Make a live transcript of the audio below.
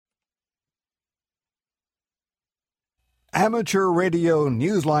Amateur Radio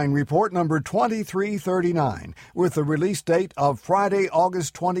Newsline Report number 2339 with the release date of Friday,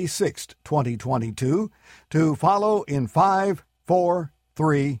 August 26, 2022, to follow in 5, 4,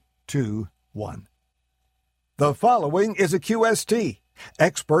 3, 2, 1. The following is a QST.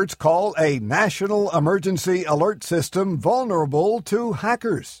 Experts call a national emergency alert system vulnerable to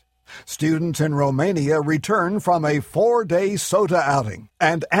hackers. Students in Romania return from a 4-day SOTA outing,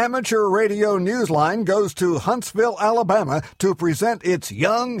 and Amateur Radio Newsline goes to Huntsville, Alabama to present its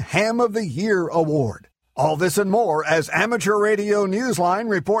Young Ham of the Year Award. All this and more as Amateur Radio Newsline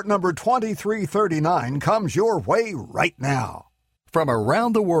Report number 2339 comes your way right now. From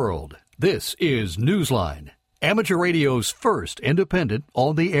around the world, this is Newsline, Amateur Radio's first independent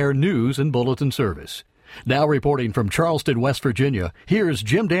on-the-air news and bulletin service. Now reporting from Charleston, West Virginia, here's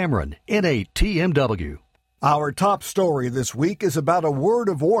Jim Dameron, N8TMW. Our top story this week is about a word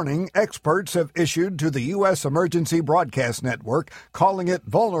of warning experts have issued to the U.S. Emergency Broadcast Network, calling it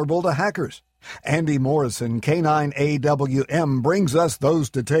vulnerable to hackers. Andy Morrison, K9AWM, brings us those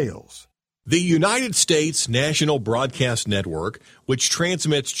details. The United States National Broadcast Network, which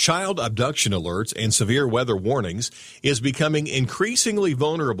transmits child abduction alerts and severe weather warnings, is becoming increasingly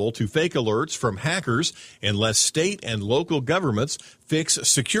vulnerable to fake alerts from hackers unless state and local governments fix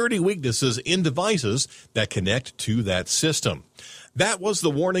security weaknesses in devices that connect to that system. That was the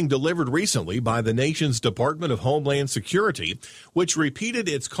warning delivered recently by the nation's Department of Homeland Security, which repeated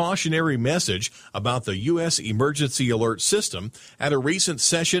its cautionary message about the U.S. Emergency Alert System at a recent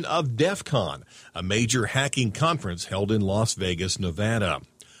session of DEF CON, a major hacking conference held in Las Vegas, Nevada.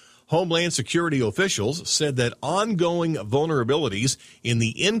 Homeland Security officials said that ongoing vulnerabilities in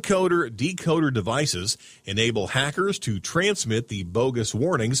the encoder-decoder devices enable hackers to transmit the bogus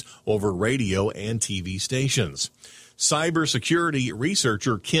warnings over radio and TV stations. Cybersecurity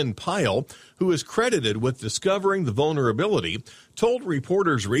researcher Ken Pyle, who is credited with discovering the vulnerability, told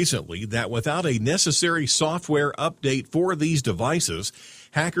reporters recently that without a necessary software update for these devices,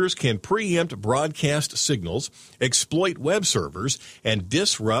 hackers can preempt broadcast signals, exploit web servers, and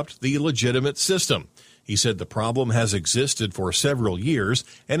disrupt the legitimate system. He said the problem has existed for several years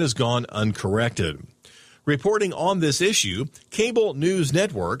and has gone uncorrected. Reporting on this issue, Cable News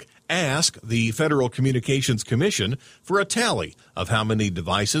Network asked the Federal Communications Commission for a tally of how many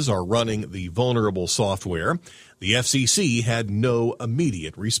devices are running the vulnerable software. The FCC had no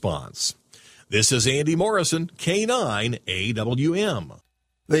immediate response. This is Andy Morrison, K9AWM.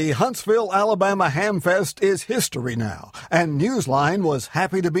 The Huntsville, Alabama Hamfest is history now, and Newsline was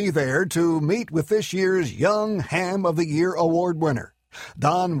happy to be there to meet with this year's Young Ham of the Year Award winner.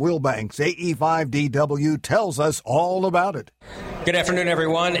 Don Wilbanks, AE5DW, tells us all about it. Good afternoon,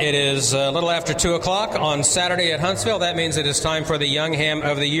 everyone. It is a little after 2 o'clock on Saturday at Huntsville. That means it is time for the Young Ham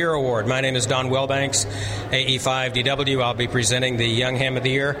of the Year Award. My name is Don Wilbanks, AE5DW. I'll be presenting the Young Ham of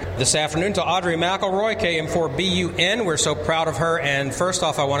the Year this afternoon to Audrey McElroy, KM4BUN. We're so proud of her. And first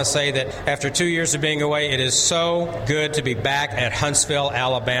off, I want to say that after 2 years of being away, it is so good to be back at Huntsville,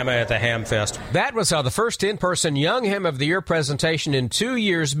 Alabama at the Hamfest. That was how the first in-person Young Ham of the Year presentation in 2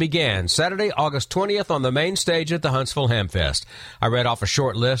 years began, Saturday, August 20th on the main stage at the Huntsville Hamfest. I read off a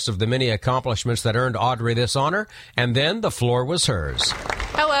short list of the many accomplishments that earned Audrey this honor, and then the floor was hers.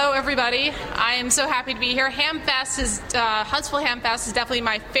 Hello, everybody. I am so happy to be here. Huntsville Hamfest is definitely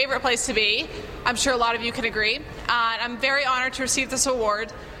my favorite place to be. I'm sure a lot of you can agree. I'm very honored to receive this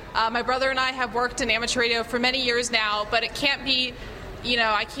award. My brother and I have worked in amateur radio for many years now, but it can't be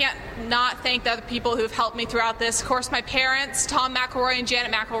I can't not thank the other people who've helped me throughout this. Of course, my parents, Tom McElroy and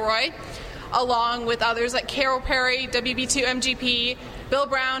Janet McElroy, along with others like Carol Perry, WB2MGP, Bill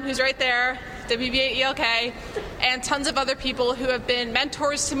Brown, who's right there, WB8ELK, and tons of other people who have been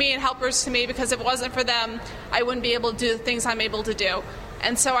mentors to me and helpers to me, because if it wasn't for them, I wouldn't be able to do the things I'm able to do.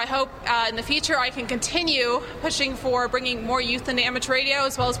 And so I hope in the future I can continue pushing for bringing more youth into amateur radio,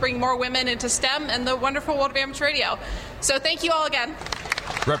 as well as bringing more women into STEM and the wonderful world of amateur radio. So thank you all again.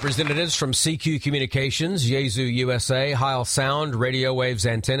 Representatives from CQ Communications, Yaesu USA, Heil Sound, Radio Waves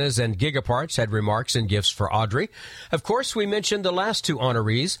Antennas, and Gigaparts had remarks and gifts for Audrey. Of course, we mentioned the last two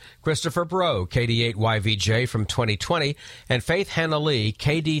honorees, Christopher Bro, KD8YVJ from 2020, and Faith Hannah Lee,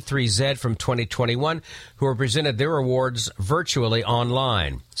 KD3Z from 2021, who were presented their awards virtually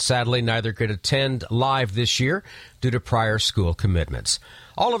online. Sadly, neither could attend live this year due to prior school commitments.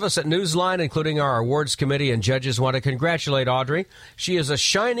 All of us at Newsline, including our awards committee and judges, want to congratulate Audrey. She is a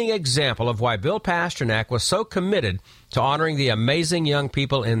shining example of why Bill Pasternak was so committed to honoring the amazing young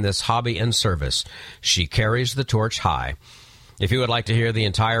people in this hobby and service. She carries the torch high. If you would like to hear the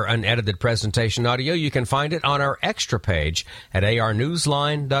entire unedited presentation audio, you can find it on our extra page at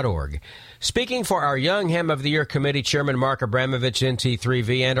arnewsline.org. Speaking for our Young Ham of the Year Committee Chairman Mark Abramovich,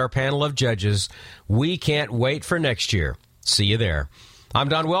 NT3V, and our panel of judges, we can't wait for next year. See you there. I'm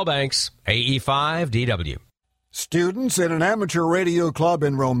Don Wellbanks, AE5DW. Students in an amateur radio club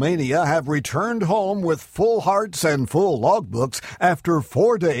in Romania have returned home with full hearts and full logbooks after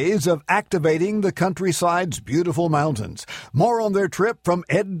 4 days of activating the countryside's beautiful mountains. More on their trip from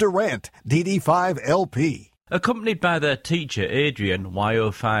Ed Durant, DD5LP. Accompanied by their teacher Adrian,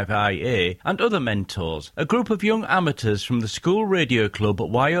 YO5IA, and other mentors, a group of young amateurs from the school radio club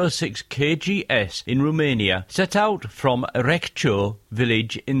YO6KGS in Romania set out from Reccio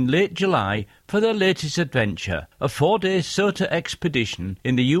village in late July for their latest adventure, a 4-day SOTA expedition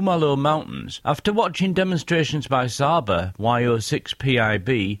in the Umalo Mountains, after watching demonstrations by Saba,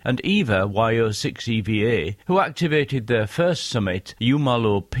 YO6PIB, and Eva, YO6EVA, who activated their first summit,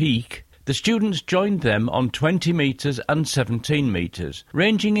 Umalo Peak. The students joined them on 20 metres and 17 metres,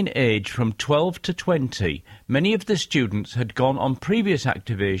 ranging in age from 12 to 20. Many of the students had gone on previous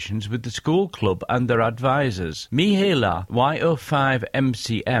activations with the school club and their advisors. Mihaela,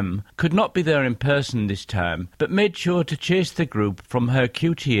 YO5MCM, could not be there in person this time, but made sure to chase the group from her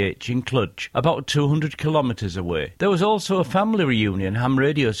QTH in Cluj, about 200 kilometres away. There was also a family reunion, ham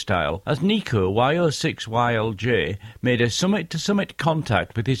radio style, as Nico, YO6YLJ, made a summit-to-summit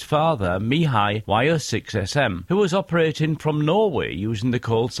contact with his father, Mihai, YO6SM, who was operating from Norway using the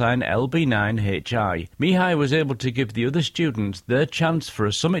call sign LB9HI. Mihai was able to give the other students their chance for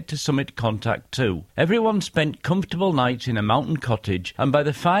a summit-to-summit contact too. Everyone spent comfortable nights in a mountain cottage, and by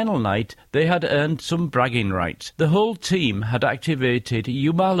the final night they had earned some bragging rights. The whole team had activated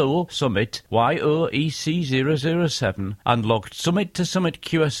Umalo Summit YOEC007 and logged summit-to-summit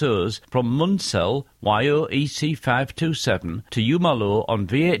QSOs from Munsell YOEC527 to Umalo on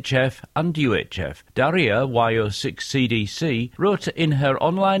VHF and UHF. Daria, YO6CDC, wrote in her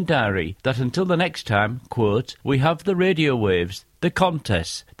online diary that until the next time, quote, we have the radio waves, the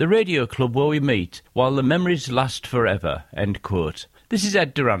contests, the radio club where we meet, while the memories last forever, end quote. This is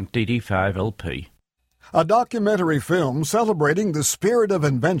Ed Durant, DD5LP. A documentary film celebrating the spirit of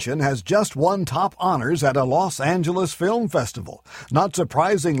invention has just won top honors at a Los Angeles Film Festival. Not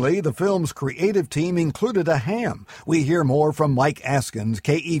surprisingly, the film's creative team included a ham. We hear more from Mike Askins,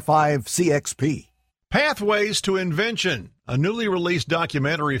 KE5CXP. Pathways to Invention, a newly released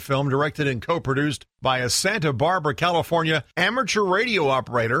documentary film directed and co-produced by a Santa Barbara, California amateur radio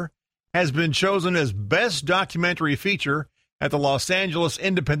operator, has been chosen as Best Documentary Feature at the Los Angeles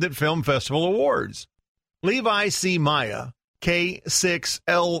Independent Film Festival Awards. Levi C. Maya,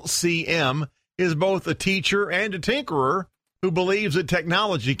 K6LCM, is both a teacher and a tinkerer who believes that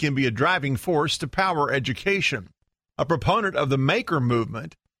technology can be a driving force to power education. A proponent of the maker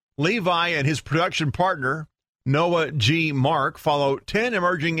movement, Levi and his production partner, Noah G. Mark, follow 10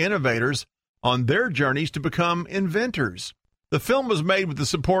 emerging innovators on their journeys to become inventors. The film was made with the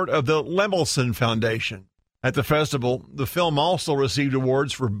support of the Lemelson Foundation. At the festival, the film also received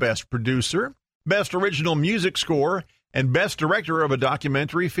awards for Best Producer, Best Original Music Score, and Best Director of a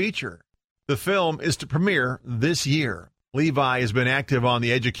Documentary Feature. The film is to premiere this year. Levi has been active on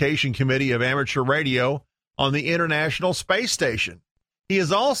the Education Committee of Amateur Radio on the International Space Station. He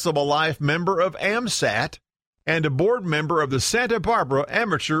is also a life member of AMSAT and a board member of the Santa Barbara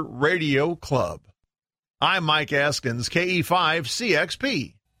Amateur Radio Club. I'm Mike Askins,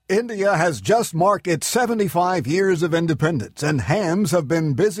 KE5CXP. India has just marked its 75 years of independence, and hams have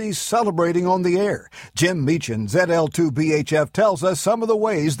been busy celebrating on the air. Jim Meechan, ZL2BHF, tells us some of the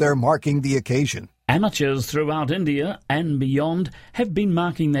ways they're marking the occasion. Amateurs throughout India and beyond have been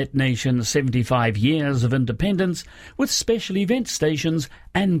marking that nation's 75 years of independence with special event stations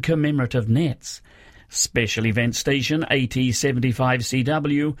and commemorative nets. Special event station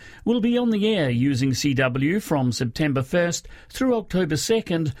AT75CW will be on the air using CW from September 1st through October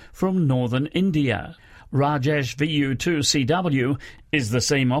 2nd from northern India. Rajesh VU2CW is the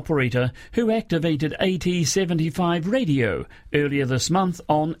same operator who activated AT75 radio earlier this month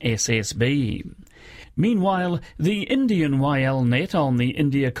on SSB. Meanwhile, the Indian YL net on the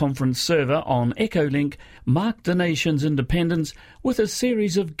India Conference server on Echolink marked the nation's independence with a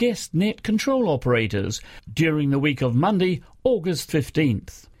series of guest net control operators during the week of Monday, August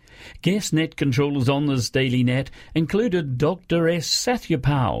 15th. Guest net controllers on this daily net included Dr. S.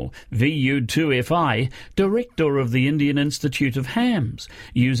 Satyapal, VU2FI, Director of the Indian Institute of Hams,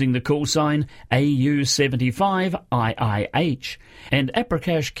 using the call sign AU75IIH, and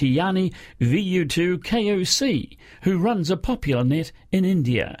Aprakash Kiyani, VU2KOC, who runs a popular net in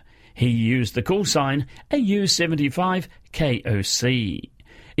India. He used the call sign AU75 KOC.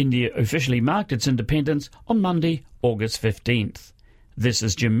 India officially marked its independence on Monday, August 15th. This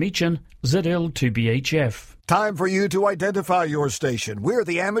is Jim Meechan, ZL2BHF. Time for you to identify your station. We're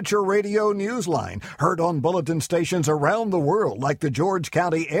the Amateur Radio Newsline, heard on bulletin stations around the world like the George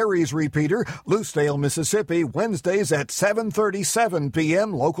County Aries repeater, Lucedale, Mississippi, Wednesdays at 7:37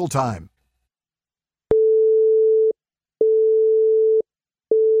 p.m. local time.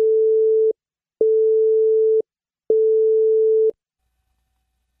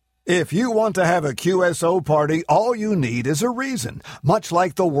 If you want to have a QSO party, all you need is a reason. Much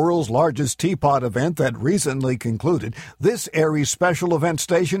like the world's largest teapot event that recently concluded, this Aries special event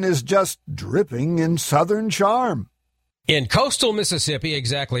station is just dripping in Southern charm. In coastal Mississippi,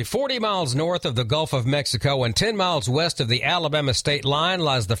 exactly 40 miles north of the Gulf of Mexico and 10 miles west of the Alabama state line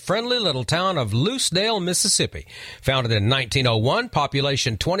lies the friendly little town of Lucedale, Mississippi. Founded in 1901,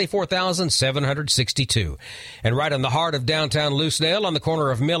 population 24,762. And right in the heart of downtown Lucedale, on the corner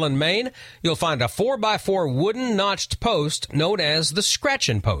of Mill and Main, you'll find a 4x4 wooden notched post known as the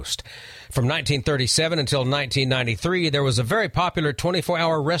Scratchin' Post. From 1937 until 1993, there was a very popular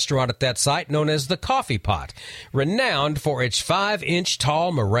 24-hour restaurant at that site known as the Coffee Pot, renowned for its 5-inch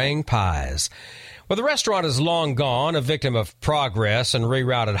tall meringue pies. Well, the restaurant is long gone, a victim of progress and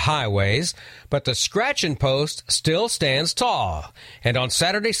rerouted highways, but the Scratchin' Post still stands tall. And on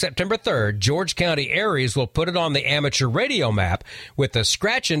Saturday, September 3rd, George County Aries will put it on the amateur radio map with the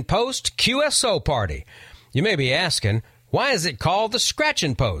Scratchin' Post QSO party. You may be asking, why is it called the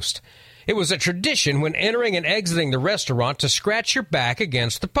Scratchin' Post? It was a tradition when entering and exiting the restaurant to scratch your back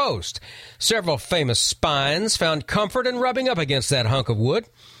against the post. Several famous spines found comfort in rubbing up against that hunk of wood.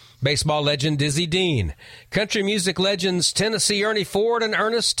 Baseball legend Dizzy Dean, country music legends Tennessee Ernie Ford and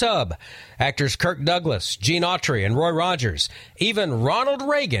Ernest Tubb, actors Kirk Douglas, Gene Autry, and Roy Rogers, even Ronald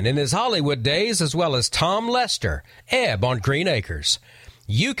Reagan in his Hollywood days, as well as Tom Lester, Ebb on Green Acres.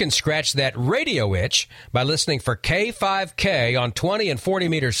 You can scratch that radio itch by listening for K5K on 20 and 40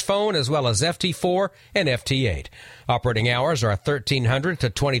 meters phone, as well as FT4 and FT8. Operating hours are 1300 to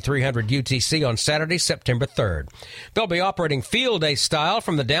 2300 UTC on Saturday, September 3rd. They'll be operating field day style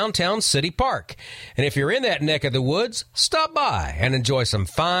from the downtown city park. And if you're in that neck of the woods, stop by and enjoy some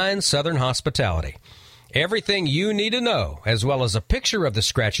fine southern hospitality. Everything you need to know, as well as a picture of the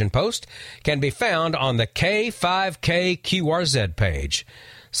Scratchin' Post, can be found on the K5K QRZ page.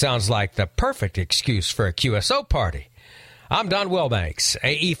 Sounds like the perfect excuse for a QSO party. I'm Don Wellbanks,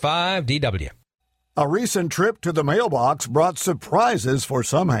 AE5DW. A recent trip to the mailbox brought surprises for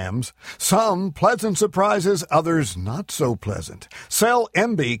some hams. Some pleasant surprises, others not so pleasant. Cell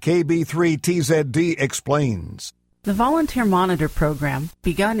MB KB3TZD explains. The Volunteer Monitor Program,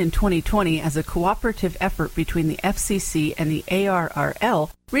 begun in 2020 as a cooperative effort between the FCC and the ARRL,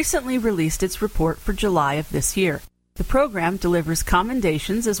 recently released its report for July of this year. The program delivers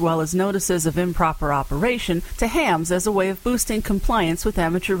commendations as well as notices of improper operation to hams as a way of boosting compliance with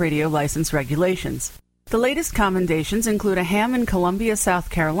amateur radio license regulations. The latest commendations include a ham in Columbia, South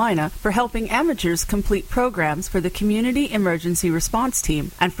Carolina, for helping amateurs complete programs for the Community Emergency Response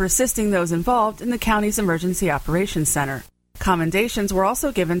Team and for assisting those involved in the county's Emergency Operations Center. Commendations were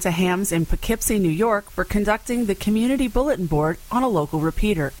also given to hams in Poughkeepsie, New York, for conducting the Community Bulletin Board on a local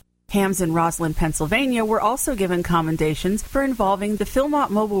repeater. Hams in Roslyn, Pennsylvania were also given commendations for involving the Philmont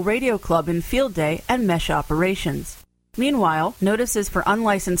Mobile Radio Club in field day and mesh operations. Meanwhile, notices for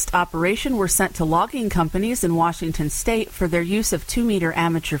unlicensed operation were sent to logging companies in Washington state for their use of 2-meter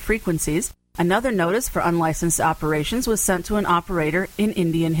amateur frequencies. Another notice for unlicensed operations was sent to an operator in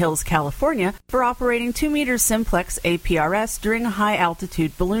Indian Hills, California, for operating 2-meter simplex APRS during a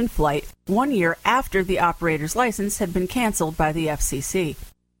high-altitude balloon flight 1 year after the operator's license had been canceled by the FCC.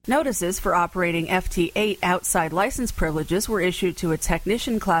 Notices for operating FT8 outside license privileges were issued to a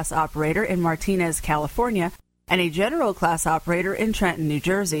technician class operator in Martinez, California, and a general class operator in Trenton, New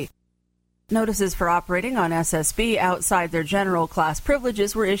Jersey. Notices for operating on SSB outside their general class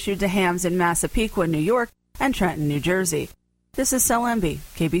privileges were issued to hams in Massapequa, New York, and Trenton, New Jersey. This is Cell MB,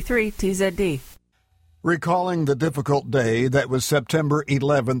 KB3TZD. Recalling the difficult day that was September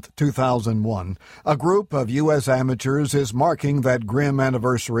 11th, 2001, a group of U.S. amateurs is marking that grim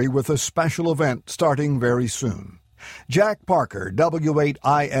anniversary with a special event starting very soon. Jack Parker,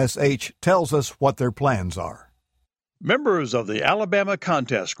 W8ISH, tells us what their plans are. Members of the Alabama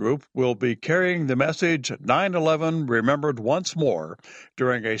Contest Group will be carrying the message 9/11 Remembered Once More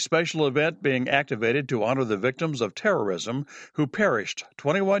during a special event being activated to honor the victims of terrorism who perished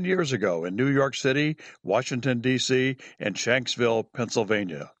 21 years ago in New York City, Washington, D.C., and Shanksville,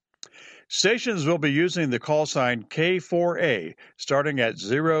 Pennsylvania. Stations will be using the call sign K4A starting at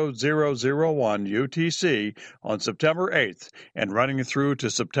 0001 UTC on September 8th and running through to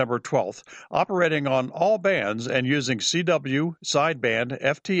September 12th, operating on all bands and using CW, sideband,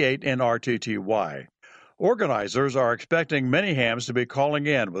 FT8, and RTTY. Organizers are expecting many hams to be calling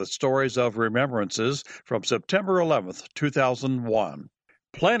in with stories of remembrances from September 11th, 2001.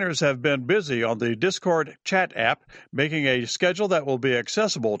 Planners have been busy on the Discord chat app, making a schedule that will be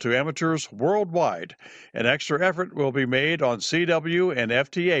accessible to amateurs worldwide. An extra effort will be made on CW and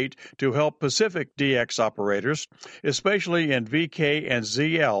FT8 to help Pacific DX operators, especially in VK and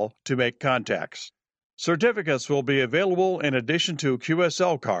ZL, to make contacts. Certificates will be available in addition to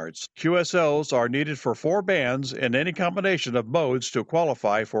QSL cards. QSLs are needed for 4 bands in any combination of modes to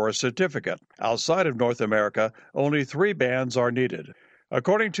qualify for a certificate. Outside of North America, only 3 bands are needed.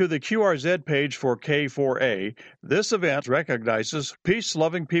 According to the QRZ page for K4A, this event recognizes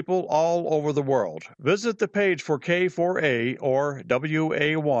peace-loving people all over the world. Visit the page for K4A or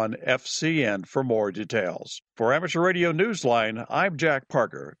WA1FCN for more details. For Amateur Radio Newsline, I'm Jack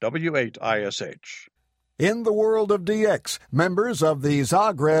Parker, W8ISH. In the world of DX, members of the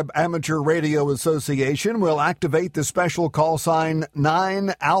Zagreb Amateur Radio Association will activate the special call sign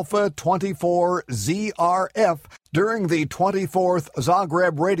 9-Alpha-24-ZRF during the 24th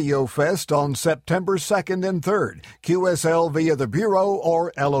Zagreb Radio Fest on September 2nd and 3rd, QSL via the Bureau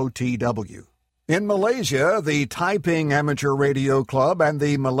or LOTW. In Malaysia, the Taiping Amateur Radio Club and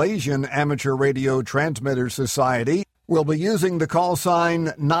the Malaysian Amateur Radio Transmitter Society will be using the call sign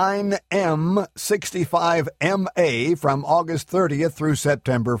 9M65MA from August 30th through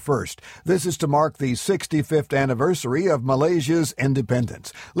September 1st. This is to mark the 65th anniversary of Malaysia's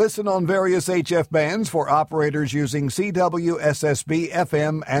independence. Listen on various HF bands for operators using CW, SSB,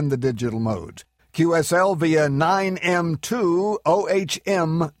 FM, and the digital modes. QSL via 9M2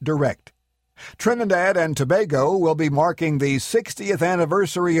 OHM Direct. Trinidad and Tobago will be marking the 60th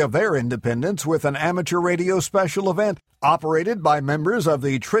anniversary of their independence with an amateur radio special event operated by members of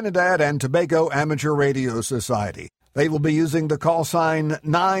the Trinidad and Tobago Amateur Radio Society. They will be using the call sign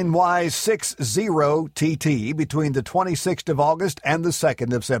 9Y60TT between the 26th of August and the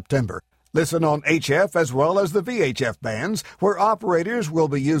 2nd of September. Listen on HF as well as the VHF bands, where operators will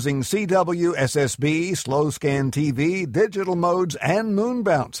be using CW, SSB, slow scan TV, digital modes, and moon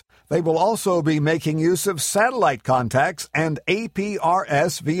bounce. They will also be making use of satellite contacts and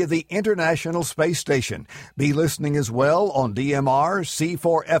APRS via the International Space Station. Be listening as well on DMR,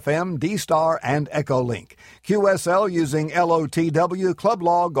 C4FM, D-Star, and Echolink. QSL using LOTW,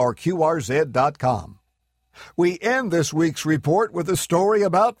 Clublog, or QRZ.com. We end this week's report with a story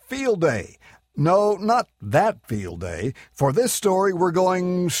about Field Day. No, not that Field Day. For this story, we're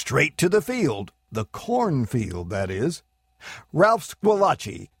going straight to the field. The cornfield, that is. Ralph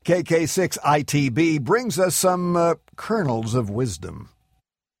Squillace, KK6ITB, brings us some kernels of wisdom.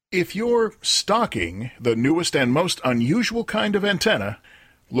 If you're stocking the newest and most unusual kind of antenna,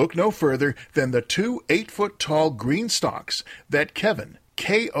 look no further than the 2 8-foot-tall green stalks that Kevin,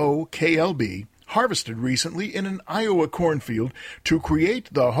 KOKLB, harvested recently in an Iowa cornfield to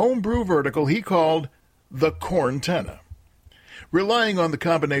create the homebrew vertical he called the Corntenna. Relying on the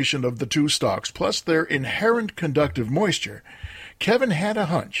combination of the 2 stalks plus their inherent conductive moisture, Kevin had a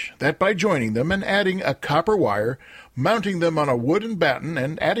hunch that by joining them and adding a copper wire, mounting them on a wooden batten,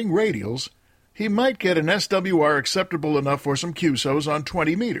 and adding radials, he might get an SWR acceptable enough for some QSOs on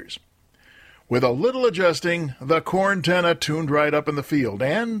 20 meters. With a little adjusting, the Corntenna tuned right up in the field,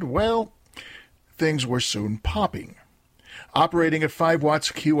 and, well, things were soon popping. Operating at 5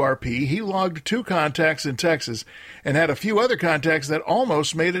 watts QRP, he logged 2 contacts in Texas and had a few other contacts that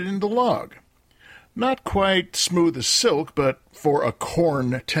almost made it in the log. Not quite smooth as silk, but for a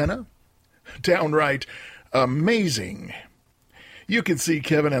Corntenna, downright amazing. You can see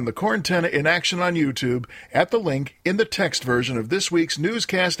Kevin and the Corntenna in action on YouTube at the link in the text version of this week's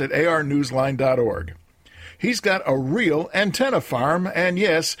newscast at arnewsline.org. He's got a real antenna farm, and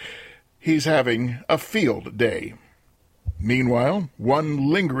yes, he's having a field day. Meanwhile, one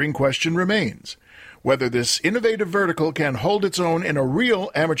lingering question remains: whether this innovative vertical can hold its own in a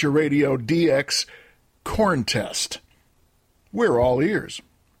real amateur radio DX corn test. We're all ears.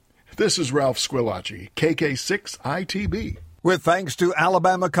 This is Ralph Squillace, KK6ITB. With thanks to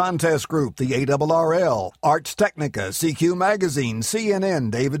Alabama Contest Group, the ARRL, Arts Technica, CQ Magazine, CNN,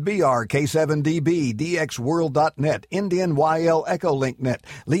 David BR, K7DB, DXWorld.net, Indian YL Echolink.net,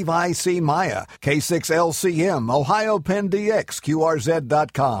 Levi C. Maya, K6LCM, Ohio Penn DX,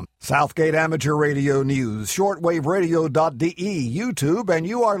 QRZ.com, Southgate Amateur Radio News, shortwaveradio.de, YouTube, and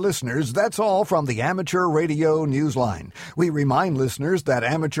you, our listeners, that's all from the Amateur Radio Newsline. We remind listeners that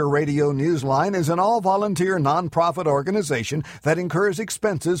Amateur Radio Newsline is an all-volunteer nonprofit organization that incurs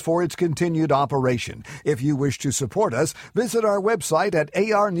expenses for its continued operation. If you wish to support us, visit our website at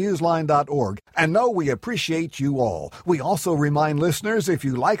arnewsline.org. And know we appreciate you all. We also remind listeners, if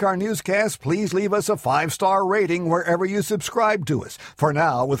you like our newscast, please leave us a 5-star rating wherever you subscribe to us. For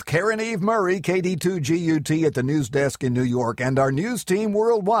now, with Karen Eve Murray, KD2GUT at the news desk in New York, and our news team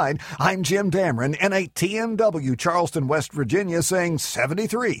worldwide, I'm Jim Dameron, N8TMW, Charleston, West Virginia, saying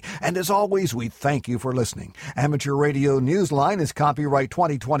 73. And as always, we thank you for listening. Amateur Radio Newsline is copyright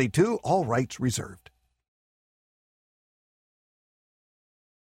 2022, all rights reserved.